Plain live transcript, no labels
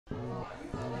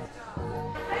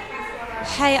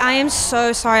Hey, I am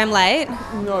so sorry I'm late.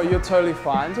 No, you're totally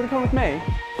fine. Do you want to come with me?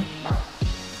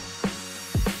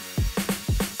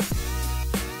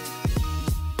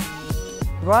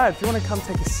 Right, if you want to come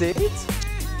take a seat,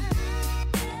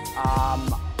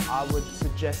 I would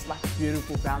suggest like a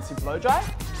beautiful bouncy blow dry.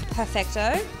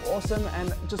 Perfecto. Awesome,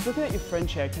 and just looking at your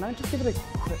French hair, can I just give it a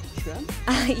quick trim?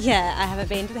 Yeah, I haven't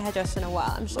been to the hairdresser in a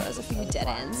while. I'm sure there's a few dead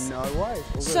ends. No worries.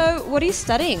 All good. So, what are you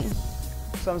studying?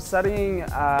 So I'm studying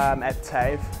at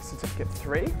TAFE, Certificate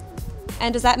 3.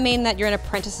 And does that mean that you're an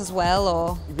apprentice as well,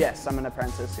 or? Yes, I'm an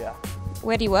apprentice, yeah.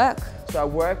 Where do you work? So I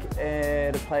work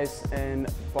at a place in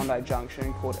Bondi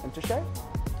Junction called Apprenticeship.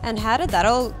 And how did that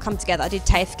all come together? Did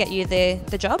TAFE get you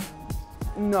the job?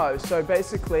 No, so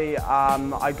basically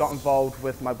I got involved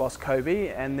with my boss Kobe,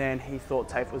 and then he thought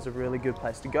TAFE was a really good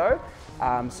place to go,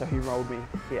 so he enrolled me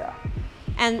here.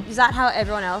 And is that how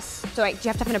everyone else? So wait, do you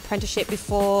have to have an apprenticeship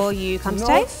before you come to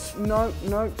TAFE?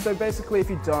 No. So basically if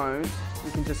you don't,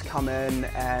 you can just come in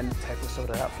and TAFE will sort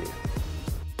it out for you.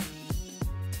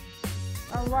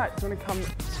 All right, do you want to come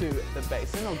to the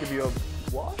basin? I'll give you a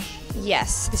wash.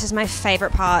 Yes, this is my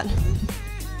favourite part.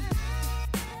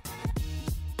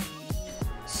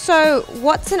 So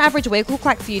what's an average week look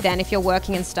like for you then if you're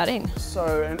working and studying?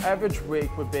 So an average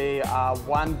week would be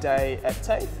 1 day at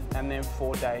TAFE and then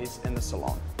 4 days in the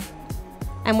salon.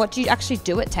 And what do you actually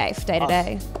do at TAFE day to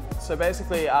day? So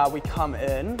basically we come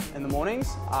in the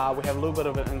mornings, we have a little bit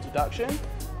of an introduction,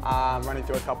 running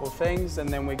through a couple of things, and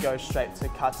then we go straight to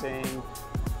cutting,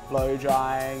 blow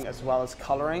drying, as well as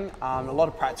colouring. A lot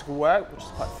of practical work, which is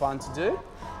quite fun to do.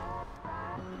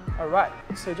 All right,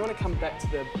 so do you want to come back to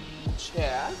the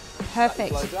chair?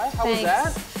 Perfect. Blow dry. How was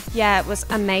that? Yeah, it was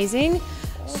amazing.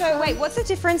 Awesome. So wait, what's the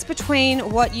difference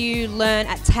between what you learn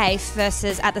at TAFE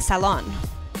versus at the salon?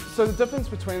 So the difference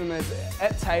between them is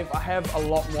at TAFE I have a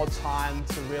lot more time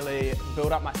to really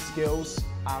build up my skills,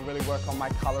 really work on my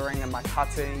colouring and my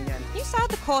cutting. And You started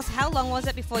the course, how long was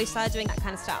it before you started doing that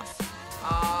kind of stuff?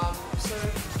 So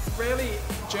really,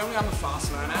 generally I'm a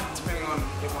fast learner, depending on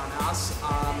everyone else.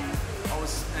 I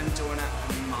was doing it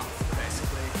a month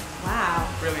basically. Wow.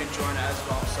 Really enjoying it as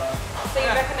well. So So you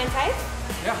recommend TAFE?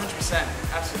 yeah,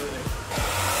 100%, absolutely.